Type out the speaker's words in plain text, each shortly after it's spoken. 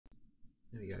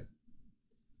There we go.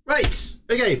 Right.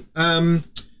 Okay.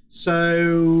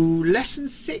 So lesson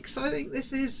 6, I think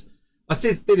this is. I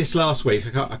did this last week.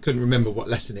 I couldn't remember what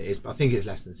lesson it is, but I think it's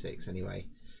lesson 6 anyway.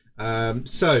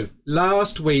 So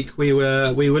last week we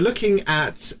were looking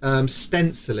at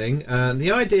stenciling, and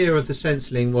the idea of the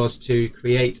stenciling was to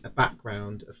create a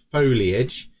background of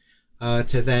foliage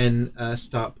to then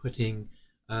start putting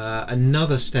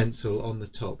another stencil on the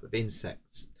top of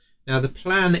insects. Now the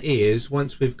plan is,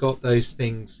 once we've got those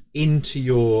things into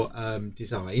your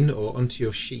design or onto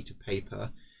your sheet of paper,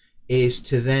 is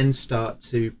to then start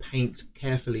to paint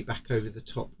carefully back over the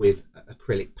top with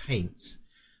acrylic paints.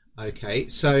 Okay,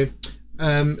 so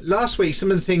last week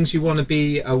some of the things you want to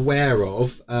be aware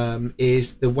of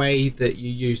is the way that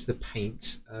you use the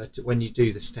paint when you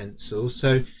do the stencil.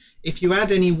 So if you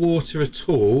add any water at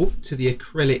all to the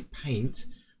acrylic paint,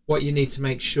 what you need to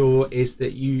make sure is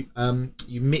that you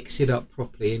mix it up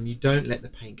properly and you don't let the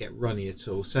paint get runny at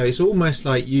all. So it's almost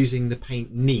like using the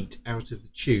paint neat out of the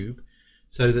tube,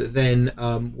 so that then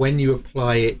when you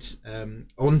apply it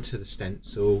onto the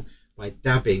stencil by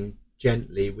dabbing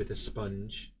gently with a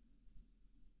sponge,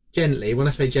 gently, when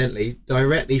I say gently,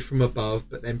 directly from above,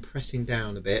 but then pressing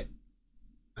down a bit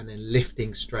and then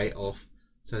lifting straight off,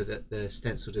 so that the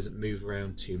stencil doesn't move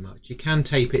around too much. You can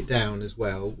tape it down as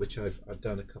well, which I've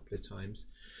done a couple of times,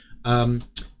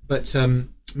 but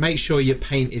make sure your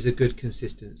paint is a good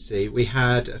consistency. We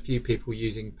had a few people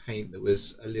using paint that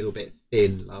was a little bit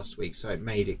thin last week, so it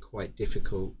made it quite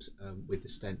difficult with the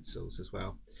stencils as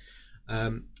well.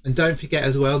 And don't forget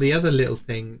as well, the other little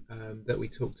thing that we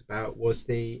talked about was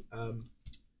the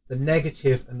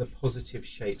negative and the positive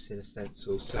shapes in a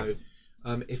stencil. So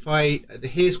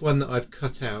here's one that I've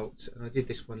cut out, and I did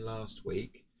this one last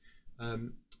week.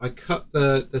 I cut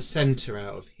the center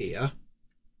out of here,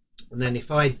 and then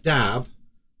if I dab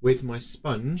with my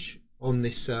sponge on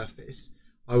this surface,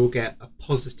 I will get a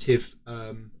positive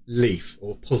leaf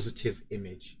or positive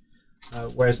image.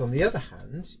 Whereas on the other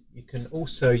hand, you can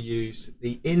also use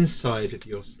the inside of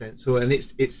your stencil, and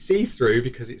it's see-through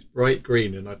because it's bright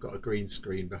green and I've got a green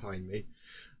screen behind me.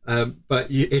 But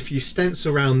if you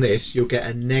stencil around this, you'll get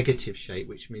a negative shape,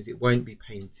 which means it won't be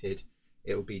painted.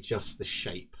 It'll be just the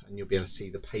shape, and you'll be able to see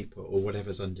the paper or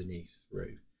whatever's underneath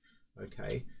through.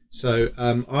 Okay, so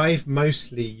I've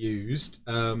mostly used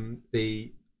a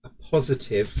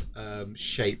positive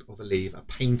shape of a leaf, a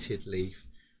painted leaf,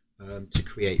 to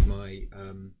create my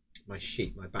my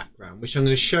sheet, my background, which I'm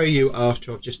going to show you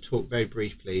after I've just talked very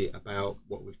briefly about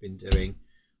what we've been doing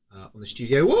on the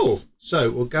studio wall.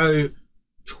 So we'll go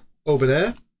over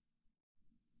there.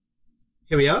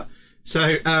 Here we are.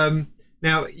 So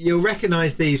now you'll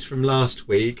recognize these from last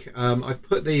week. I've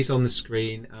put these on the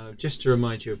screen just to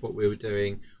remind you of what we were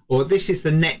doing, or this is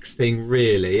the next thing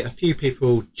really. A few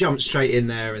people jumped straight in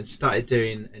there and started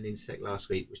doing an insect last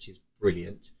week, which is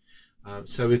brilliant.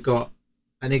 So we've got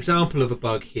an example of a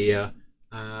bug here,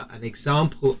 an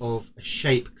example of a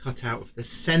shape cut out of the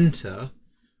center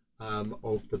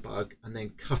of the bug and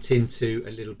then cut into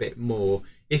a little bit more.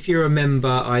 If you remember,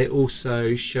 I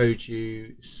also showed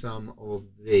you some of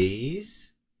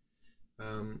these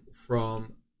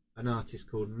from an artist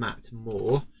called Matt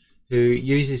Moore, who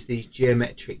uses these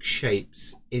geometric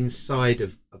shapes inside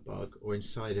of a bug or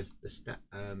inside of the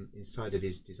inside of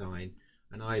his design,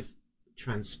 and I've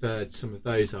transferred some of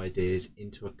those ideas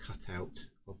into a cutout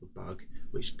of a bug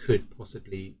which could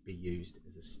possibly be used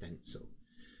as a stencil.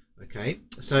 Okay,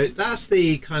 so that's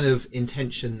the kind of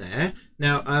intention there.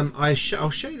 Now I'll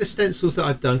show you the stencils that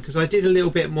I've done, because I did a little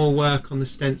bit more work on the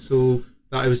stencil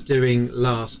that I was doing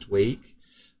last week.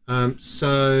 Here's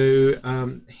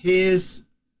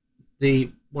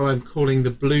what I'm calling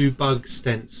the blue bug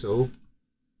stencil.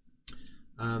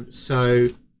 So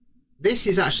this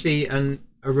is actually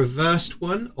a reversed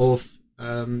one of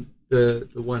the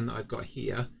one that I've got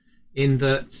here, in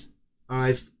that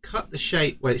I've cut the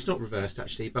shape, well, it's not reversed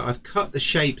actually, but I've cut the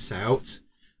shapes out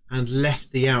and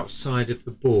left the outside of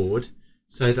the board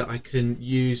so that I can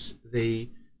use the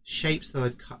shapes that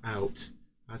I've cut out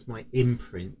as my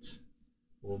imprint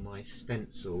or my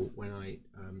stencil when I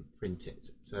print it.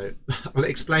 So I'll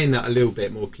explain that a little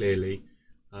bit more clearly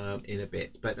in a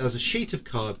bit. But there's a sheet of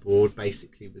cardboard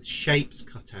basically with shapes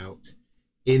cut out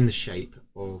in the shape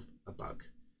of a bug.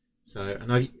 So,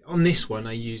 and on this one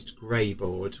I used grey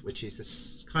board, which is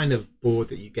this kind of board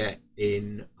that you get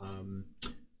in on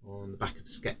the back of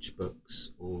sketchbooks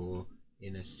or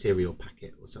in a cereal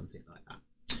packet or something like that.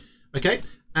 Okay,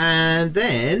 and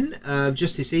then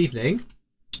just this evening,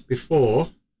 before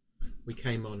we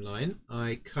came online,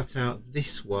 I cut out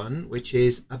this one, which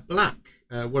is a black.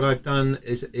 What I've done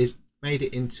is made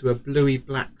it into a bluey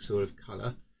black sort of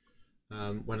colour.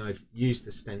 when I've used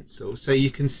the stencil. So you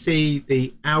can see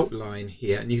the outline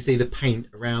here, and you can see the paint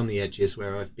around the edges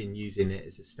where I've been using it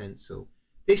as a stencil.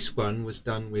 This one was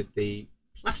done with the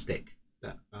plastic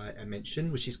that I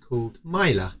mentioned, which is called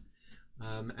Mylar.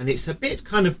 And it's a bit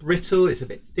kind of brittle, it's a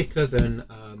bit thicker than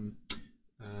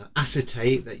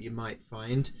acetate that you might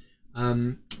find,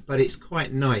 but it's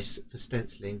quite nice for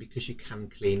stenciling because you can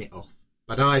clean it off.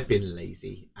 But I've been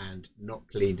lazy and not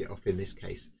cleaned it off in this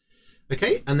case.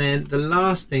 Okay, and then the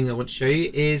last thing I want to show you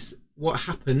is what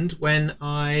happened when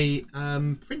I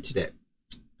printed it.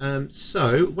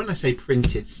 So when I say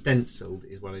printed, stenciled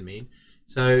is what I mean.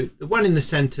 So the one in the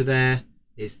center there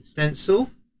is the stencil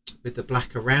with the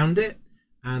black around it,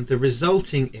 and the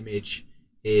resulting image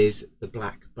is the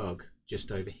black bug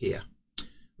just over here.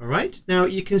 All right, now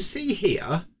you can see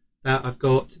here that I've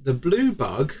got the blue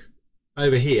bug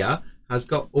over here has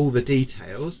got all the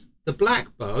details. The black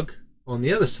bug on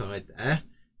the other side there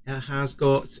has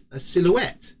got a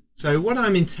silhouette. So what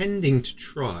I'm intending to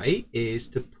try is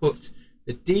to put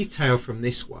the detail from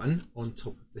this one on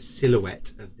top of the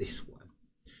silhouette of this one.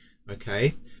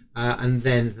 Okay, and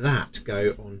then that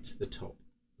go onto the top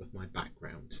of my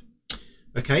background.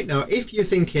 Okay, now if you're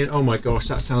thinking, oh my gosh,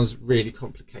 that sounds really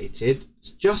complicated,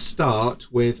 just start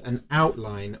with an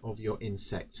outline of your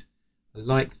insect,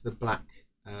 like the black,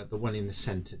 the one in the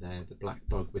center there, the black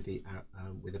bug with the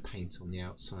paint on the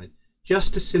outside.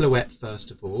 Just a silhouette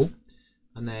first of all,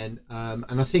 and then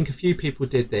and I think a few people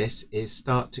did this, is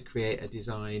start to create a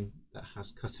design that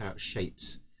has cut out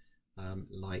shapes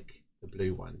like the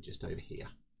blue one just over here,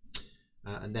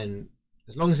 and then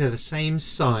as long as they're the same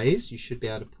size, you should be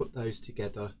able to put those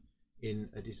together in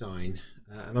a design.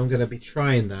 And I'm going to be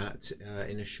trying that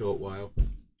in a short while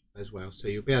as well, so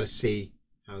you'll be able to see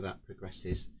how that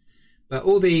progresses. But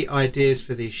all the ideas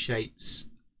for these shapes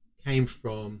came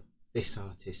from this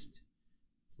artist,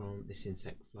 from this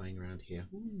insect flying around here.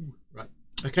 Ooh, right,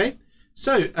 okay,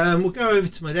 so we'll go over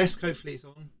to my desk. Hopefully it's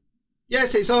on.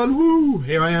 Yes, it's on. Woo,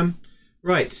 here I am.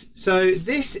 Right, so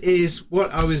this is what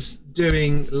I was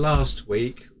doing last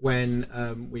week when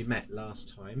we met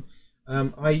last time.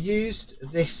 I used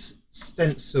this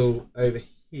stencil over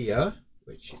here,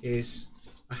 which is,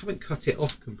 I haven't cut it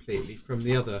off completely from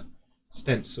the other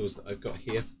stencils that I've got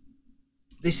here.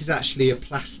 This is actually a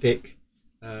plastic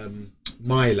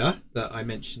Mylar that I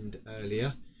mentioned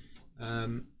earlier,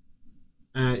 and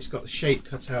it's got the shape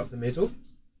cut out of the middle.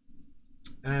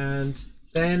 And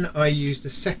then I used a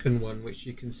second one, which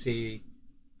you can see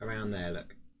around there,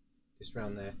 look, just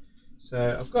around there.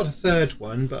 So I've got a third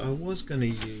one, but I was going to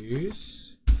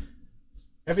use,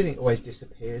 everything always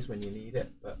disappears when you need it,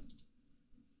 but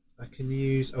I can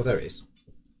use, oh there it is.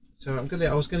 So I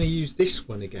was going to use this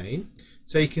one again.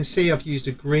 So you can see I've used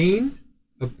a green,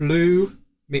 a blue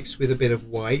mixed with a bit of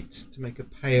white to make a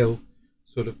pale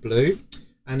sort of blue.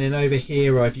 And then over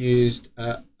here I've used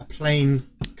a plain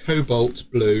cobalt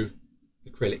blue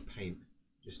acrylic paint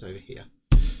just over here.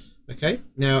 Okay,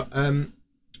 now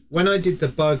when I did the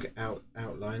bug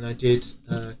outline, I did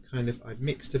I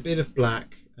mixed a bit of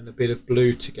black and a bit of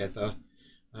blue together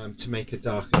to make a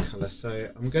darker colour. So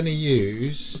I'm going to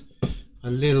use a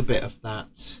little bit of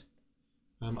that.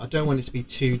 I don't want it to be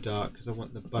too dark because I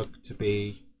want the bug to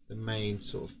be the main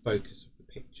sort of focus of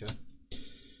the picture.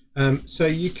 So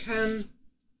you can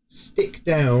stick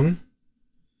down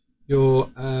your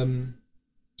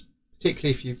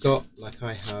particularly if you've got, like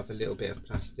I have, a little bit of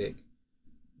plastic,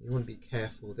 you want to be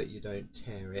careful that you don't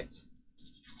tear it.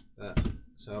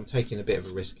 So I'm taking a bit of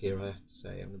a risk here, I have to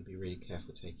say. I'm going to be really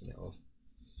careful taking it off.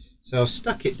 So I've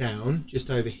stuck it down just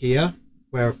over here,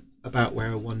 about where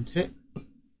I want it.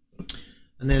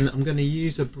 And then I'm going to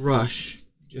use a brush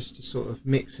just to sort of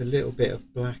mix a little bit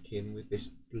of black in with this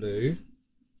blue,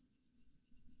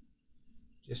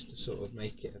 just to sort of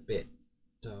make it a bit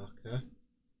darker.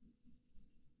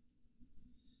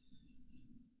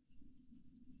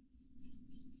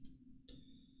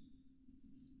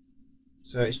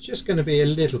 So it's just going to be a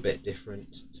little bit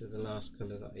different to the last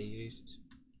colour that I used.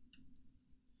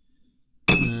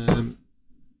 And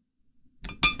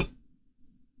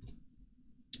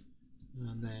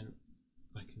then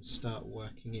I can start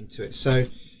working into it. So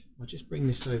I'll just bring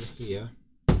this over here.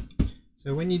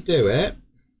 So when you do it,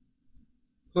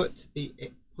 put the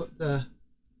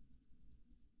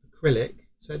acrylic.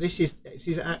 So this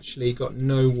is actually got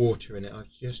no water in it. I'm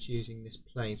just using this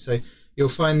plain. So you'll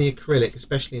find the acrylic,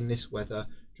 especially in this weather,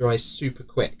 dries super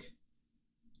quick.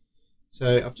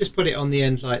 So I've just put it on the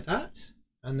end like that,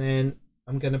 and then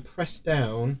I'm going to press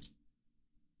down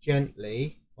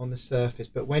gently on the surface.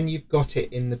 But when you've got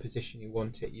it in the position you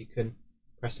want it, you can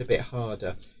press a bit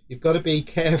harder. You've got to be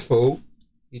careful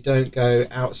you don't go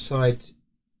outside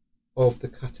of the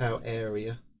cutout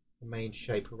area, the main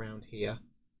shape around here.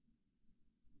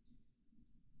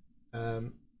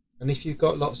 And if you've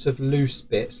got lots of loose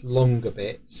bits, longer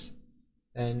bits,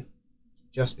 then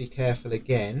just be careful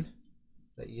again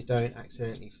that you don't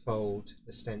accidentally fold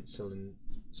the stencil and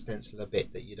stencil a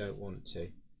bit that you don't want to.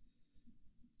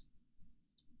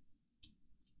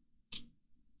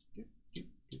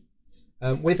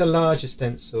 With a larger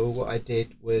stencil, what I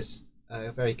did was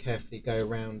very carefully go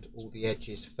around all the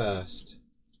edges first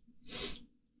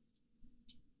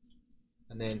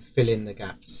and then fill in the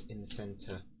gaps in the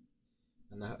centre.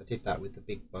 And I did that with the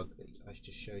big bug that I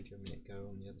just showed you a minute ago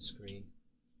on the other screen.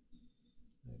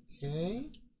 Okay.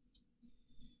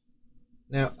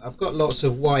 Now I've got lots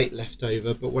of white left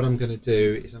over, but what I'm going to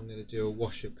do is I'm going to do a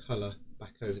wash of colour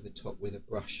back over the top with a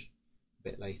brush a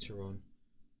bit later on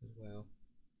as well.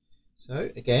 So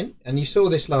again, and you saw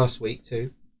this last week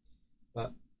too,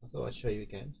 but I thought I'd show you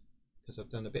again because I've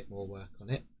done a bit more work on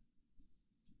it.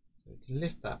 So we can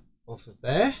lift that off of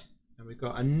there. And we've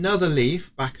got another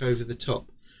leaf back over the top.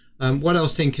 What I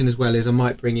was thinking as well is I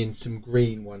might bring in some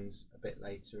green ones a bit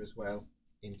later as well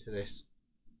into this.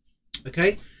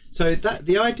 Okay, so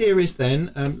the idea is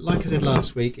then, like I said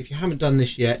last week, if you haven't done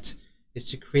this yet, is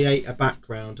to create a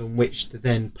background on which to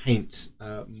then paint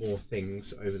more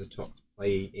things over the top,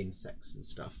 i.e. insects and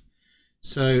stuff.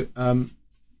 So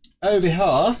over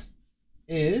here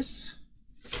is,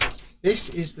 this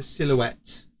is the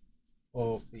silhouette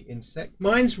of the insect.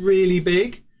 Mine's really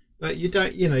big, but you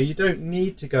don't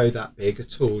need to go that big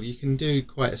at all. You can do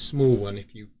quite a small one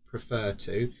if you prefer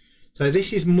to. So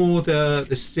this is more the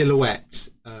silhouette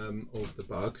of the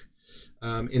bug,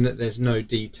 in that there's no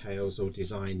details or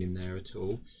design in there at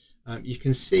all. You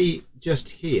can see just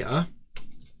here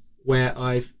where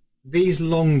these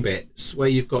long bits where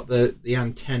you've got the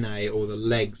antennae or the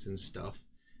legs and stuff,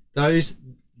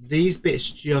 these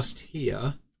bits just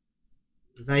here,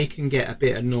 they can get a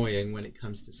bit annoying when it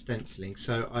comes to stenciling,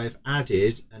 so I've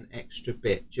added an extra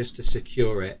bit just to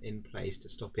secure it in place to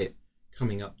stop it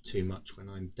coming up too much when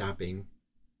I'm dabbing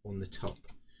on the top.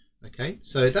 Okay,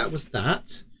 so that was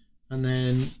that, and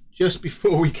then just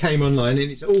before we came online,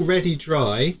 and it's already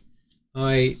dry,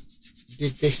 I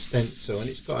did this stencil and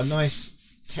it's got a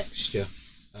nice texture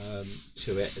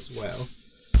to it as well.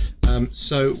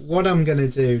 So what I'm going to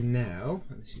do now,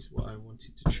 and this is what I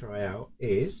wanted to try out,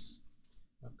 is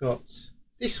I've got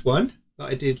this one that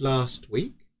I did last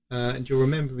week, and you'll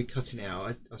remember me cutting it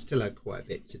out. I still had quite a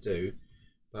bit to do,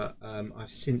 but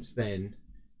I've since then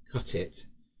cut it.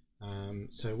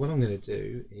 So what I'm going to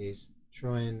do is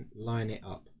try and line it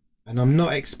up, and I'm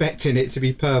not expecting it to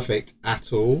be perfect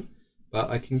at all,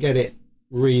 but I can get it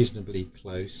reasonably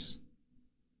close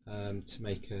to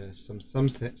make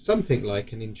something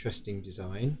like an interesting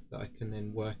design that I can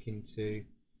then work into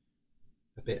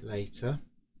a bit later.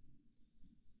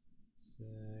 So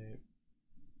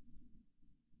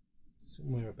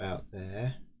somewhere about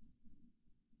there.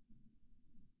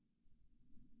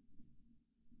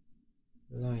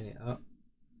 Line it up.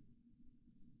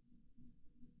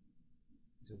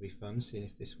 This will be fun, seeing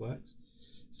if this works.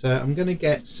 So I'm going to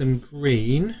get some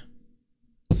green.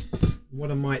 What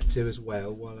I might do as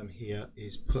well while I'm here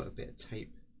is put a bit of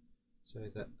tape so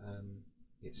that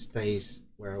it stays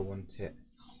where I want it.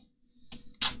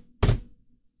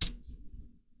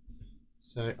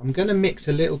 So I'm going to mix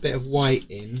a little bit of white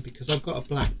in because I've got a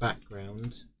black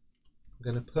background. I'm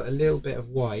going to put a little bit of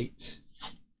white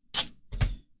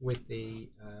with the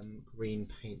green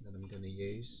paint that I'm going to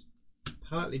use,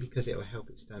 partly because it will help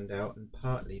it stand out, and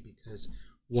partly because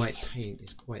white paint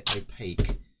is quite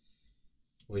opaque,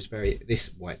 or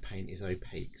this white paint is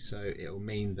opaque, so it will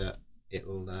mean that it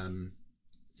will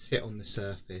sit on the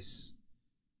surface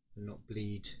and not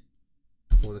bleed,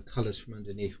 or the colours from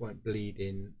underneath won't bleed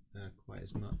in quite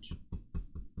as much.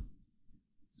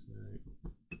 So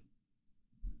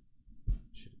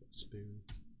should have got a spoon.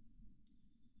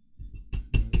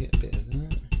 Get a bit of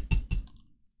that.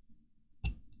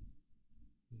 There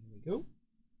we go.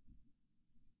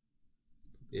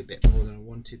 Probably a bit more than I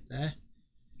wanted there.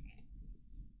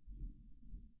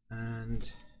 And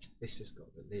this has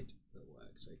got the lid that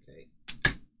works okay.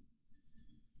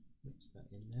 Mix that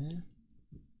in there.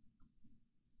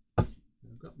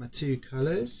 I've got my two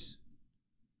colours.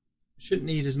 I shouldn't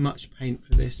need as much paint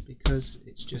for this because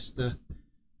it's just the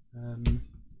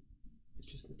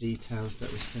details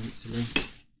that we're stenciling.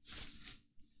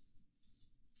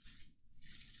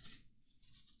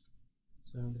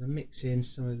 So I'm going to mix in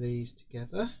some of these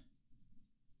together.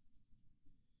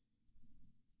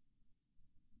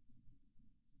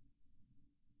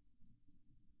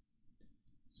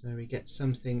 So we get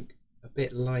something a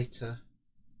bit lighter.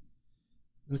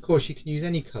 And of course you can use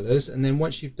any colours, and then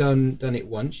once you've done it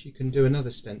once, you can do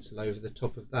another stencil over the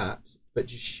top of that, but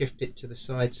just shift it to the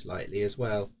side slightly as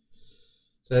well.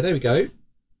 So there we go.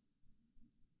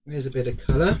 There's a bit of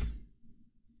colour,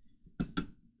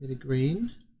 bit of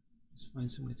green. Just find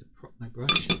somewhere to prop my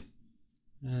brush,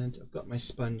 and I've got my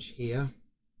sponge here.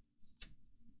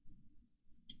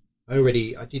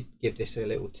 I did give this a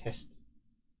little test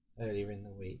earlier in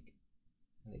the week,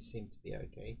 and it seemed to be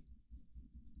okay.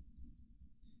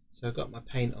 So I've got my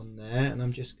paint on there, and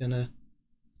I'm just gonna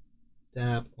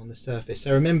dab on the surface.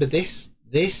 So remember, this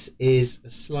is a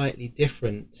slightly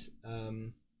different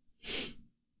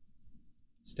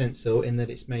stencil in that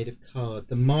it's made of card.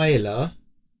 The Mylar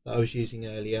that I was using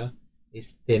earlier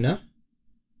is thinner,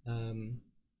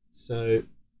 so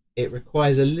it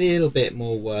requires a little bit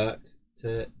more work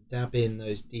to dab in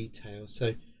those details.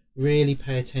 So really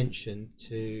pay attention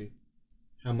to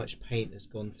how much paint has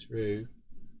gone through.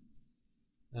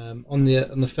 On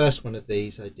the first one of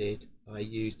these I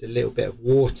used a little bit of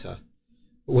water,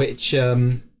 which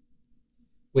actually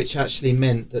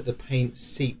meant that the paint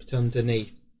seeped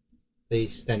underneath the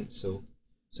stencil.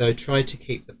 So try to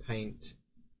keep the paint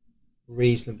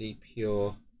reasonably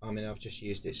pure. I mean, I've just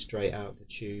used it straight out of the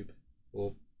tube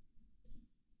or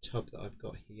tub that I've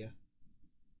got here.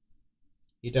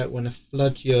 You don't want to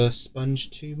flood your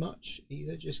sponge too much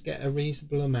either, just get a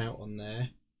reasonable amount on there,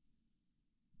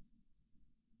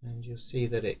 and you'll see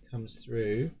that it comes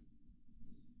through,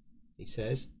 he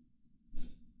says,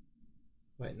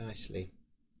 quite nicely.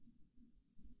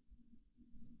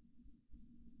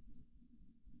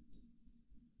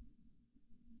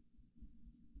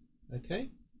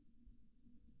 Okay.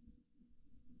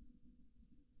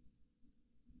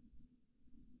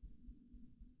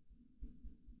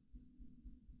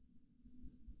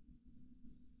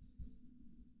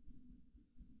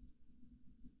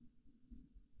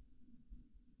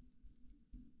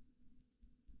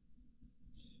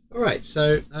 Alright,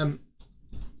 so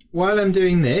while I'm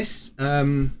doing this,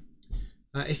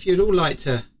 if you'd all like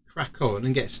to crack on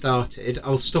and get started,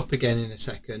 I'll stop again in a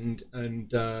second and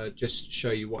just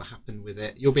show you what happened with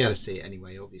it. You'll be able to see it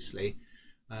anyway, obviously.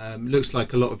 Looks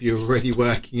like a lot of you are already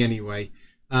working anyway.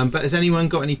 But has anyone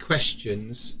got any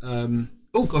questions?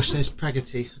 Oh gosh, there's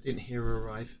Pragati. I didn't hear her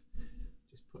arrive.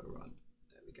 Just put her on.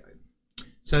 There we go.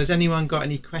 So has anyone got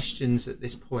any questions at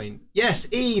this point? Yes,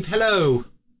 Eve, hello.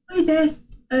 Hi there.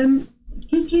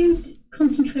 Did you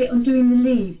concentrate on doing the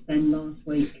leaves then last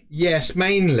week? Yes,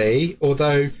 mainly,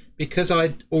 although because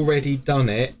I'd already done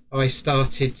it, I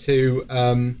started to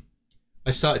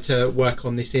work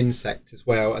on this insect as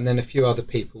well, and then a few other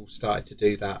people started to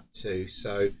do that too.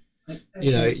 So okay.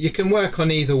 You know, you can work on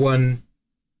either one,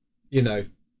 you know,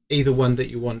 either one that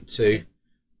you want to.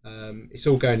 It's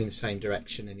all going in the same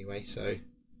direction anyway, so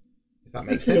if that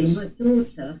makes sense. My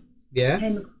daughter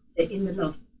came across it in the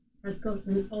loft. Has got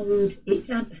an old,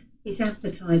 it's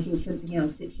advertising something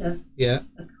else. It's a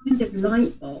kind of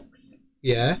light box.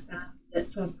 Yeah.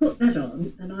 So I put that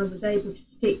on, and I was able to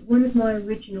stick one of my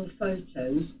original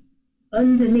photos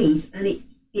underneath, and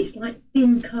it's like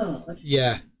thin card.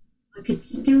 Yeah. I could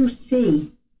still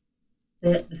see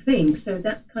the thing, so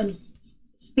that's kind of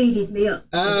speeded me up.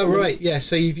 Ah, right. Yeah.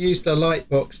 So you've used the light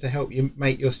box to help you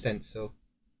make your stencil.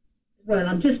 Well,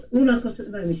 all I've got at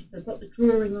the moment is I've got the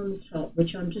drawing on the top,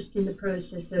 which I'm just in the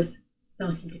process of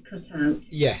starting to cut out.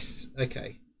 Yes,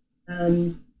 okay.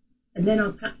 And then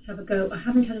I'll perhaps have a go. I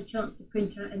haven't had a chance to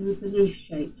print out any of the leaf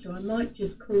shapes, so I might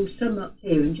just call some up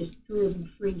here and just draw them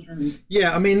freehand.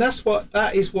 Yeah, I mean,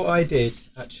 that is what I did,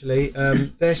 actually.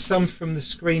 There's some from the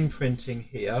screen printing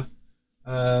here.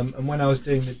 And when I was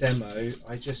doing the demo,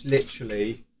 I just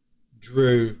literally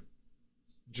drew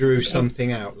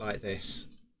something out like this.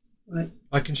 Right.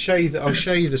 I can show you that. I'll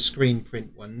show you the screen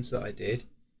print ones that I did.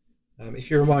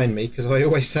 If you remind me, because I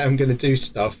always say I'm going to do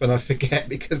stuff and I forget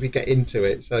because we get into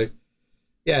it. So,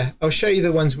 yeah, I'll show you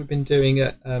the ones we've been doing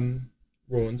at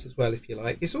Rawn's as well, if you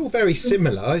like. It's all very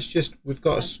similar. It's just we've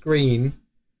got a screen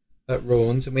at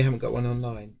Rawn's and we haven't got one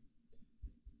online.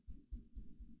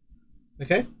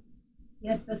 Okay.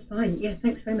 Yeah, that's fine. Yeah,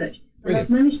 thanks very much. And Brilliant. I've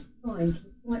managed to find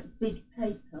some quite big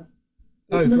paper.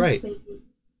 Oh, great.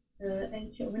 I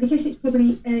guess it's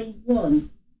probably A1.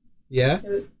 Yeah.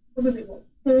 So it's probably what,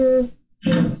 4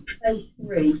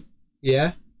 A3.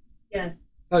 Yeah. Yeah.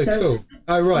 Oh, so, cool.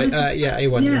 Oh, right. Yeah,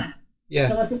 A1. Yeah. Yeah.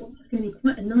 So I thought, well, that's going to be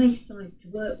quite a nice size to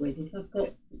work with if I've got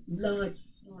large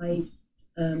size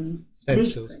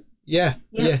stencils. Yeah.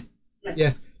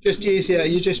 Just use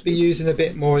you just be using a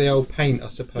bit more of the old paint, I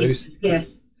suppose.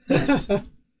 Yes.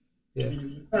 Yeah.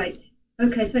 Right.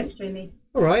 Okay. Thanks, Jamie.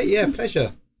 All right. Yeah.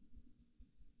 Pleasure.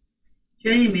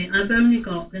 Jamie, I've only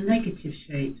got the negative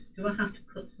shapes. Do I have to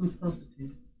cut some positive?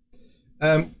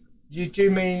 Do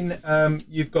you mean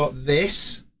you've got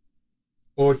this,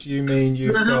 or do you mean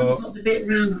you've I got? haven't got the bit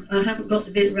round. I haven't got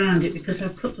the bit round it because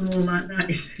I've cut them all like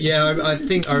that. Yeah, I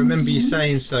think I remember you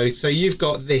saying so. So you've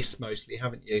got this mostly,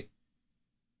 haven't you?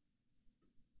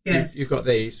 Yes. You've got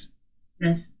these.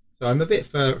 Yes. So I'm a bit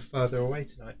further away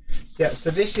tonight. Yeah.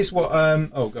 So this is what.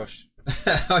 Oh gosh,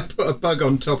 I put a bug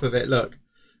on top of it. Look,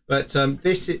 but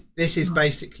this is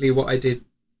basically what I did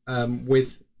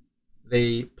with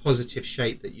the positive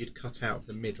shape that you'd cut out of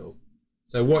the middle.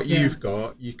 So what you've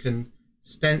got, you can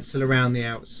stencil around the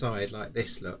outside like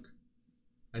this, look,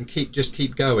 and just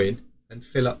keep going and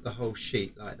fill up the whole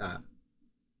sheet like that.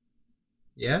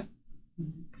 Yeah.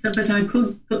 So, but I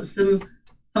could put some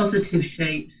positive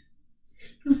shapes.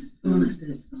 It's fine.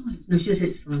 No, she says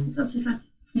it's fine. It's absolutely fine.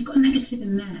 You've got a negative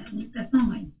in there, and they're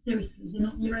fine. Seriously,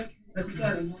 you're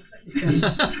okay.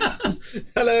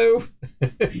 Hello.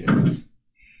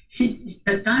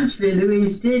 Actually,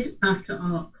 Louise did, after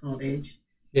art college,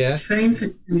 train for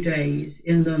 2 days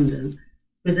in London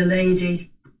with a lady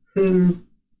who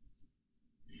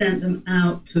sent them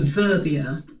out to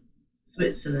Verbia,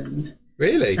 Switzerland.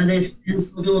 Really? And they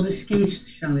stenciled all the ski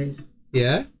chalets.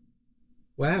 Yeah.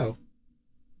 Wow.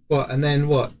 What? And then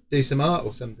what? Do some art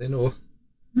or something, or?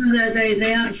 No,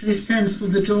 they actually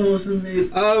stenciled the doors and the.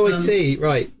 Oh, I see.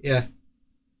 Right. Yeah.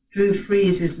 Drew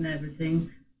friezes and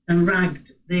everything, and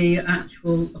ragged the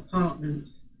actual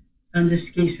apartments and the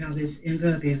ski chalets in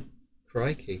Verbia.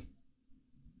 Crikey.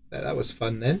 That was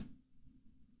fun then.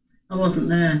 I wasn't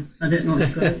there. I didn't know what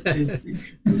to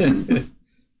go to.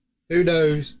 Who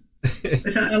knows?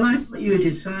 But I like what you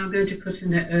did, so I'm going to cut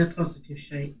in a positive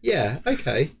shape. Yeah.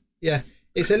 Okay. Yeah.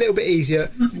 It's a little bit easier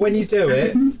when you do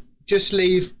it. Just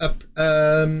leave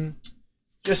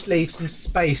some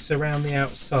space around the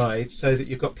outside so that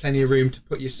you've got plenty of room to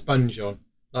put your sponge on.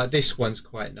 Like this one's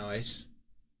quite nice.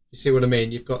 You see what I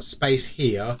mean? You've got space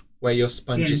here where your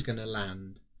sponge is going to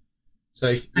land. So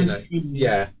if, you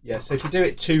know, yeah. So if you do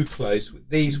it too close, with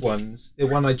these ones, the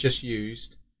one I just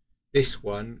used, this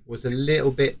one was a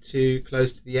little bit too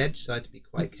close to the edge, so I had to be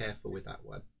quite careful with that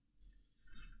one.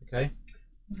 Okay.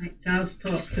 Right, so I'll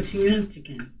start cutting out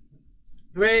again.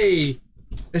 Hooray!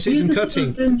 Let's do some cutting.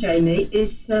 What I've done, Jamie,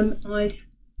 is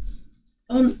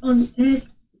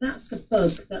that's the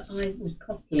bug that I was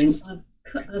copying.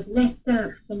 I've left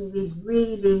out some of these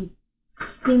really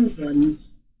thin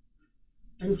ones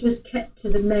and just kept to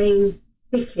the main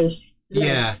thickish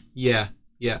legs. Yeah.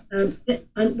 And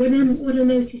what I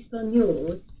noticed on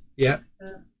yours, the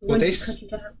one you cut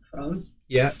it out from,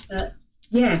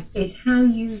 is how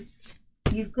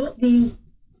you've got they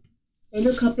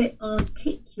look a bit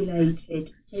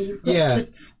articulated. So you've got the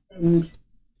top end.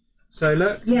 So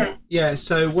look,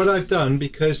 so what I've done,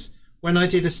 because when I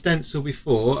did a stencil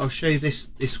before, I'll show you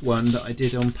this one that I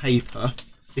did on paper.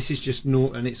 This is just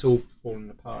not, and it's all falling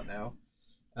apart now.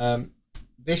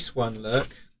 This one, look,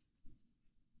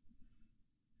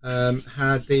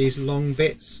 had these long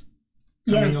bits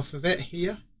coming off of it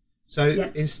here. So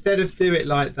instead of do it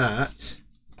like that,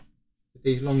 with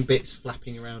these long bits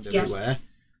flapping around everywhere,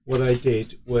 what I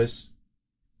did was,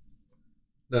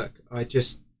 look, I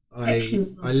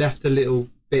left a little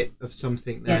bit of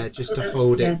something there just to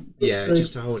hold it,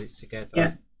 just to hold it together.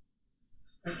 Yeah.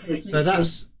 Okay, so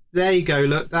there you go.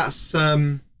 Look, that's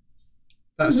how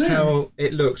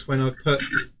it looks when I put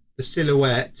the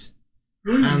silhouette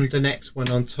and the next one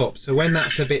on top. So when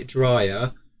that's a bit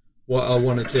drier, what I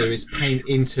want to do is paint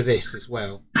into this as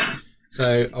well.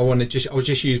 So I'll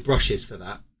just use brushes for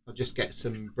that. I'll just get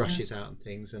some brushes out and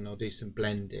things, and I'll do some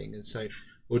blending, and so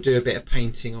we'll do a bit of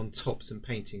painting on top, some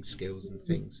painting skills and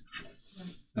things.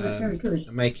 Very good.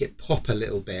 And make it pop a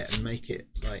little bit and make it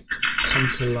like come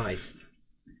to life.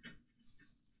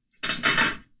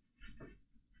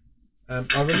 I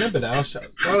remember now.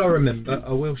 While I remember,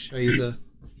 I will show you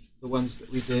the ones that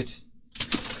we did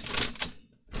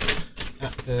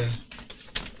at the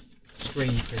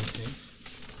screen printing.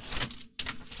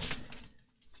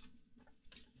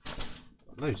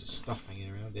 Got loads of stuff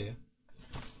hanging around here.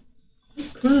 This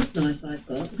craft knife I've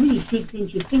got really digs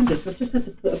into your fingers, so I've just had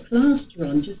to put a plaster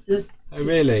on just to... Oh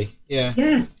really? Yeah.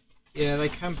 Yeah. Yeah, they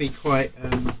can be quite...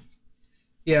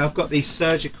 yeah, I've got these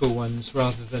surgical ones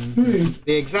rather than...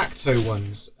 The X-Acto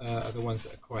ones are the ones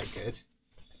that are quite good.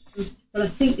 Well, I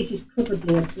think this is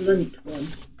probably a blunt one.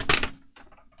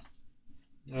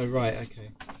 Oh right,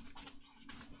 okay.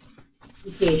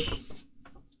 Dish.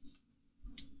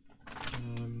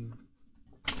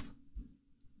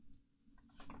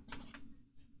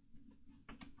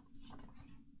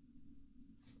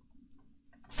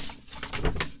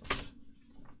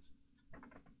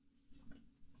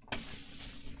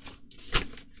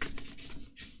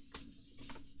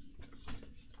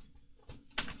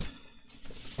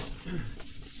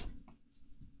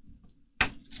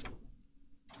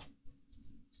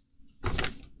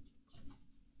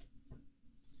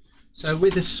 So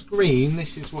with a screen,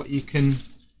 this is what you can.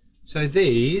 So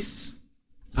these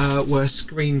were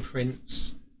screen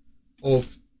prints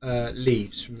of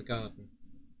leaves from the garden,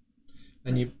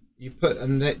 and you put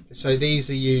them. So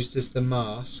these are used as the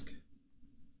mask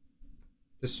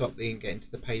to stop the ink getting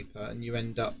to the paper, and you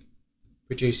end up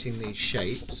producing these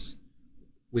shapes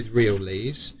with real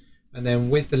leaves. And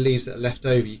then with the leaves that are left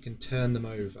over, you can turn them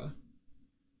over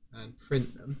and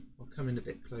print them. I'll come in a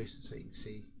bit closer so you can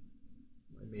see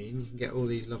what I mean. You can get all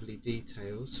these lovely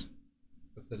details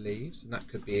of the leaves, and that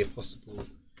could be a possible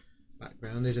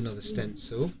background. There's another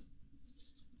stencil.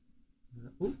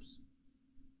 Oops.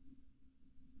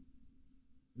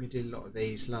 We did a lot of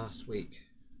these last week.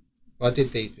 Well, I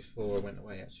did these before I went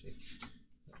away actually.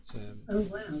 But, oh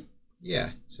wow.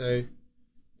 Yeah, so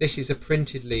this is a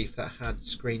printed leaf that had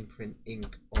screen print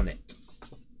ink on it,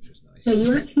 which was nice. So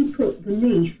you actually put the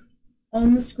leaf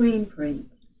on the screen print?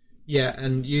 Yeah,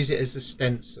 and use it as a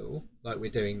stencil like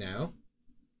we're doing now.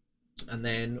 And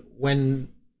then when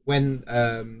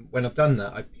I've done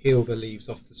that, I peel the leaves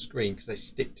off the screen because they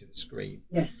stick to the screen.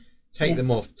 Yes. Take them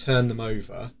off, turn them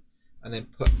over, and then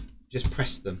just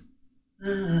press them.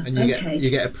 And you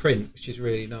get a print, which is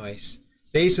really nice.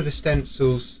 These were the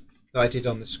stencils that I did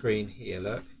on the screen here,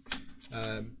 look.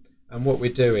 And what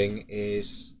we're doing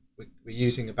is we're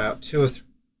using about 2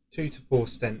 to 4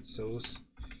 stencils.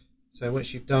 So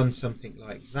once you've done something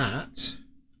like that,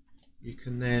 you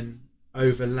can then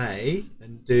overlay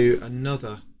and do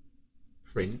another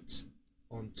print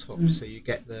on top. So you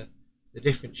get the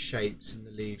different shapes and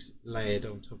the leaves layered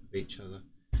on top of each other.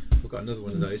 We've got another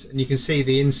one of those, and you can see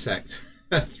the insect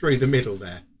through the middle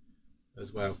there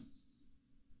as well.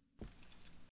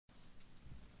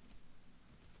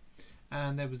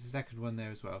 And there was a second one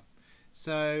there as well.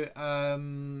 So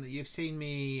you've seen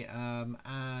me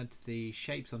add the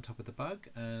shapes on top of the bug,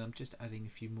 and I'm just adding a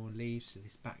few more leaves to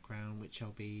this background, which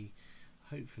I'll be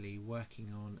hopefully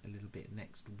working on a little bit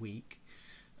next week.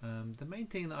 The main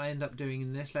thing that I end up doing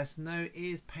in this lesson though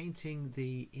is painting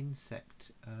the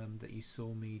insect that you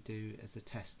saw me do as a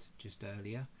test just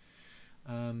earlier.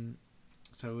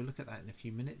 So we'll look at that in a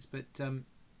few minutes, but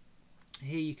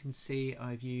here you can see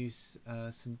I've used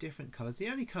some different colours. The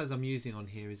only colours I'm using on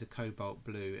here is a cobalt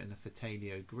blue and a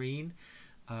Fatalio green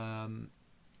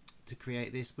to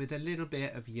create this, with a little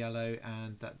bit of yellow,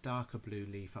 and that darker blue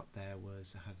leaf up there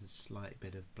had a slight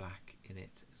bit of black in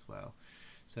it as well.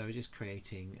 So we're just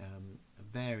creating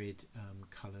varied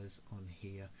colours on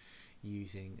here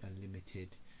using a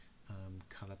limited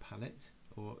colour palette,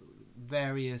 or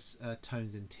various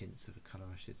tones and tints of a colour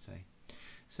I should say.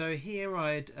 So here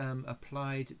I'd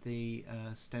applied the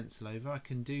stencil over. I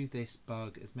can do this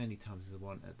bug as many times as I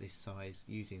want at this size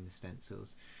using the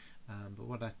stencils, but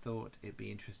what I thought it'd be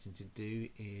interesting to do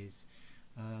is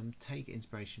take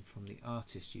inspiration from the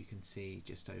artist you can see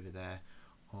just over there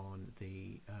on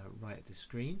the right of the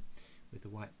screen with the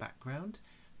white background,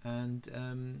 and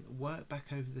work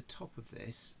back over the top of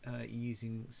this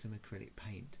using some acrylic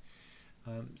paint.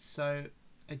 So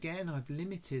again, I've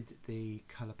limited the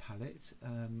colour palette.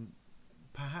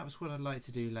 Perhaps what I'd like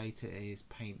to do later is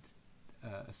paint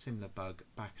a similar bug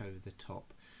back over the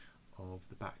top of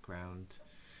the background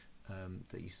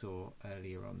that you saw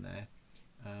earlier on there,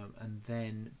 and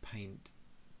then paint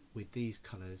with these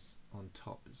colours on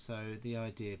top. So the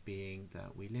idea being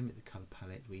that we limit the colour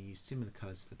palette, we use similar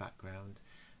colours to the background,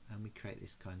 and we create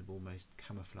this kind of almost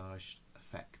camouflage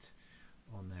effect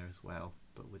on there as well,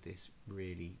 but with this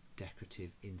really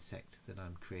decorative insect that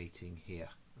I'm creating here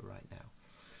right now.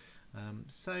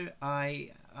 So I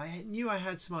knew I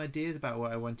had some ideas about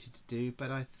what I wanted to do,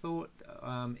 but I thought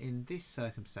in this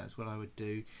circumstance what I would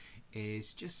do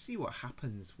is just see what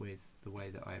happens with the way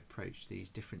that I approach these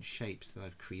different shapes that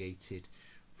I've created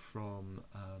from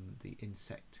the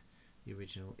insect, the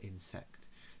original insect.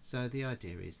 So the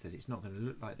idea is that it's not going to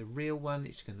look like the real one,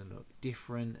 it's going to look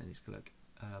different, and it's going to look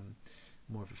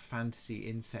more of a fantasy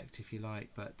insect if you like,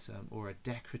 but or a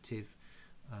decorative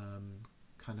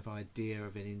kind of idea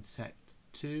of an insect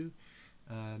too.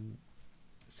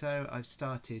 So I've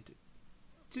started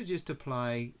to just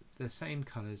apply the same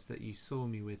colours that you saw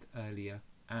me with earlier,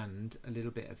 and a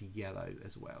little bit of yellow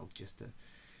as well, just to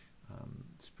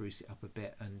spruce it up a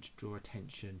bit and draw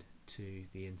attention to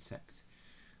the insect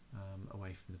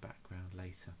away from the background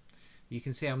later. You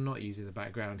can see I'm not using the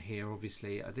background here,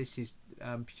 obviously. This is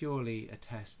purely a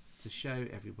test to show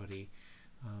everybody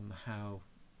how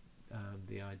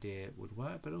the idea would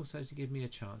work, but also to give me a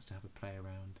chance to have a play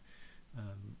around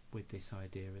with this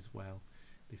idea as well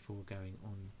before going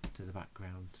on to the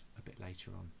background a bit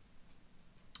later on.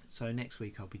 So next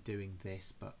week I'll be doing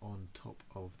this but on top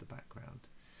of the background.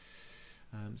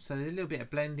 So there's a little bit of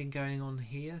blending going on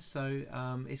here, so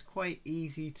it's quite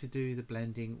easy to do the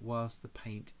blending whilst the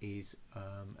paint is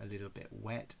a little bit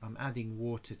wet. I'm adding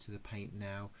water to the paint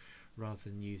now rather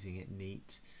than using it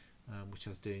neat, which I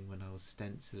was doing when I was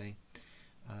stenciling,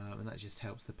 and that just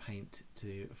helps the paint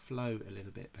to flow a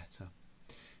little bit better.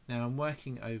 Now I'm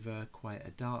working over quite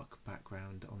a dark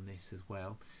background on this as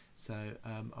well, so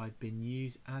I've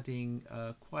been adding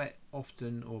quite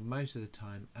often, or most of the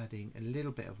time, adding a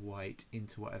little bit of white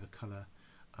into whatever colour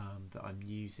that I'm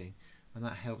using, and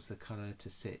that helps the colour to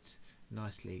sit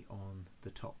nicely on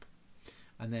the top.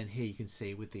 And then here you can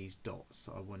see with these dots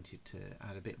I wanted to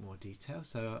add a bit more detail,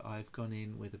 so I've gone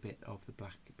in with a bit of the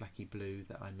blacky blue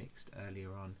that I mixed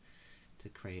earlier on to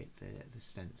create the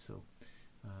stencil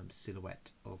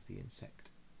silhouette of the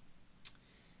insect.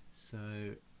 So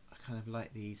I kind of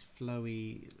like these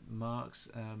flowy marks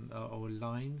or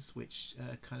lines, which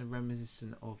are kind of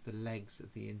reminiscent of the legs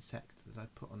of the insect that I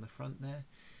put on the front there,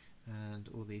 and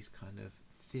all these kind of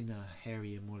thinner,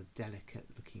 hairier, more delicate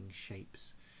looking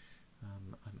shapes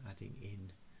I'm adding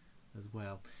in as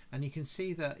well. And you can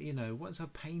see that, you know, once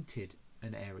I've painted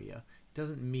an area, it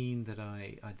doesn't mean that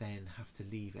I then have to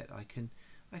leave it. I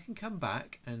can come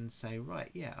back and say, right,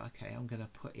 yeah, okay, I'm going to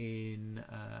put in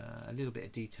a little bit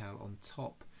of detail on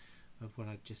top of what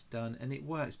I've just done, and it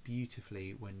works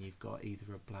beautifully when you've got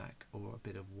either a black or a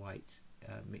bit of white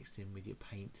mixed in with your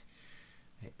paint.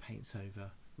 It paints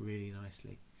over really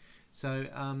nicely. So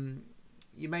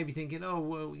you may be thinking, oh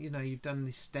well, you know, you've done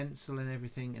this stencil and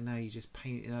everything and now you're just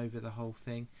painting over the whole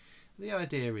thing. The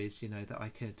idea is, you know, that I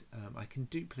can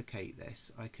duplicate this.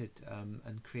 I could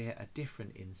and create a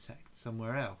different insect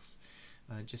somewhere else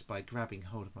just by grabbing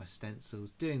hold of my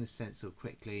stencils, doing the stencil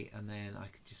quickly, and then I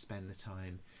could just spend the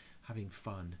time having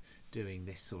fun doing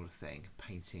this sort of thing,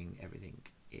 painting everything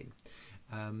in.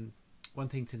 One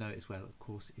thing to note as well, of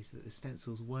course, is that the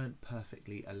stencils weren't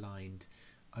perfectly aligned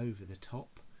over the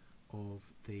top of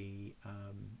the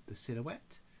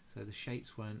silhouette, so the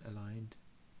shapes weren't aligned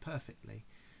perfectly,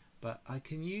 but I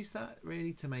can use that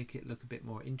really to make it look a bit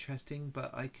more interesting.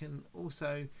 But I can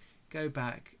also go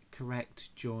back,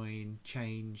 correct, join,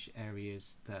 change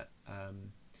areas that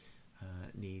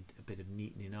need a bit of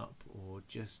neatening up, or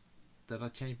just that I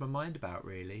changed my mind about,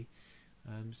 really.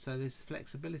 So there's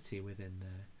flexibility within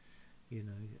there, you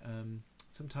know.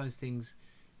 Sometimes things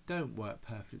don't work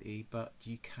perfectly, but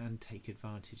you can take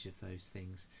advantage of those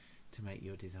things to make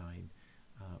your design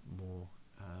more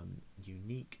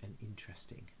unique and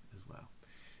interesting as well.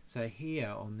 So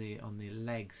here on the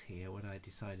legs here, what I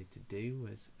decided to do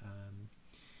was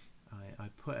I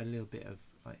put a little bit of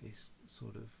like this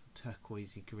sort of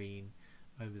turquoisey green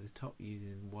over the top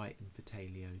using white and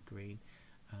Vitalio green,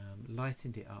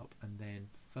 lightened it up, and then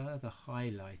further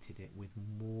highlighted it with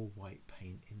more white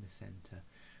paint in the center,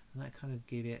 and that kind of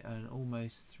gave it an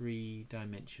almost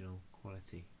three-dimensional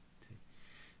quality too.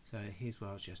 So here's where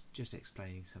I was just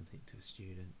explaining something to a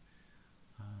student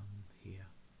here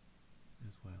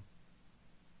as well.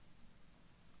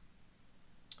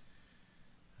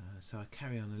 So I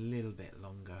carry on a little bit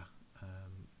longer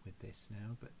with this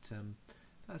now, but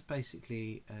that's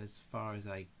basically as far as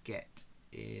I get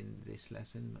in this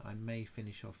lesson. I may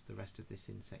finish off the rest of this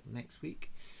insect next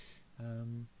week,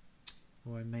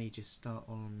 or I may just start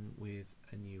on with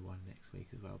a new one next week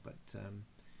as well, but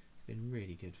it's been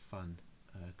really good fun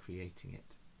creating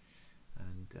it,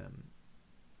 and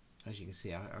as you can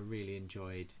see, I really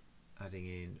enjoyed adding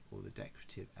in all the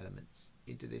decorative elements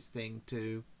into this thing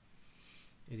too.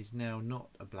 It is now not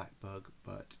a black bug,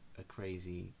 but a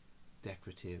crazy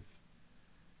decorative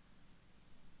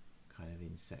kind of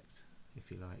insect,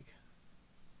 if you like.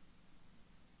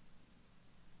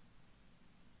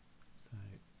 So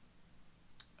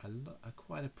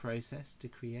quite a process to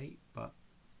create, but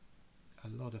a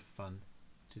lot of fun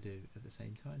to do at the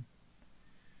same time.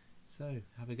 So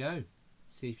have a go,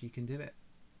 see if you can do it.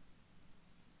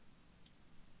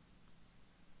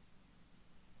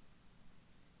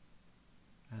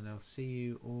 And I'll see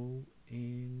you all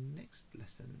in next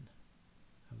lesson.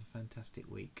 Have a fantastic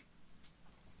week.